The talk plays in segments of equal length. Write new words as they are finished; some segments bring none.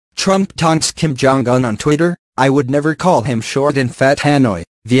Trump taunts Kim Jong Un on Twitter. I would never call him short and fat. Hanoi,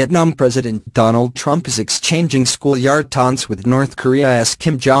 Vietnam President Donald Trump is exchanging schoolyard taunts with North Korea's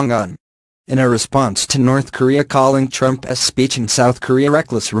Kim Jong Un. In a response to North Korea calling Trump's speech in South Korea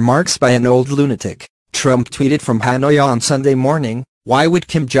reckless remarks by an old lunatic, Trump tweeted from Hanoi on Sunday morning, "Why would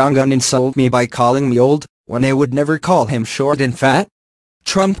Kim Jong Un insult me by calling me old, when I would never call him short and fat?"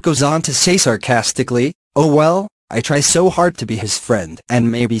 Trump goes on to say sarcastically, "Oh well, I try so hard to be his friend,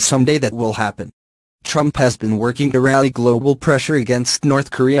 and maybe someday that will happen." Trump has been working to rally global pressure against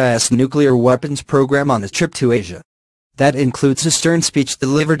North Korea's nuclear weapons program on a trip to Asia. That includes a stern speech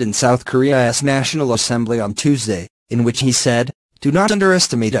delivered in South Korea's National Assembly on Tuesday, in which he said, "Do not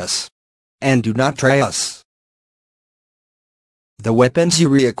underestimate us. And do not try us. The weapons you're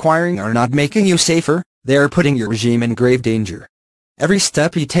reacquiring are not making you safer, they are putting your regime in grave danger. Every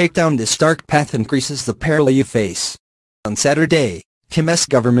step you take down this dark path increases the peril you face." On Saturday, Kim's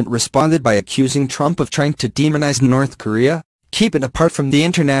government responded by accusing Trump of trying to demonize North Korea, keep it apart from the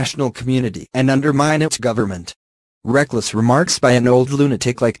international community, and undermine its government. "Reckless remarks by an old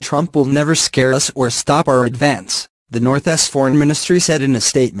lunatic like Trump will never scare us or stop our advance," the North's foreign ministry said in a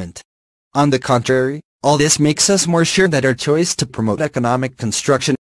statement. "On the contrary, all this makes us more sure that our choice to promote economic construction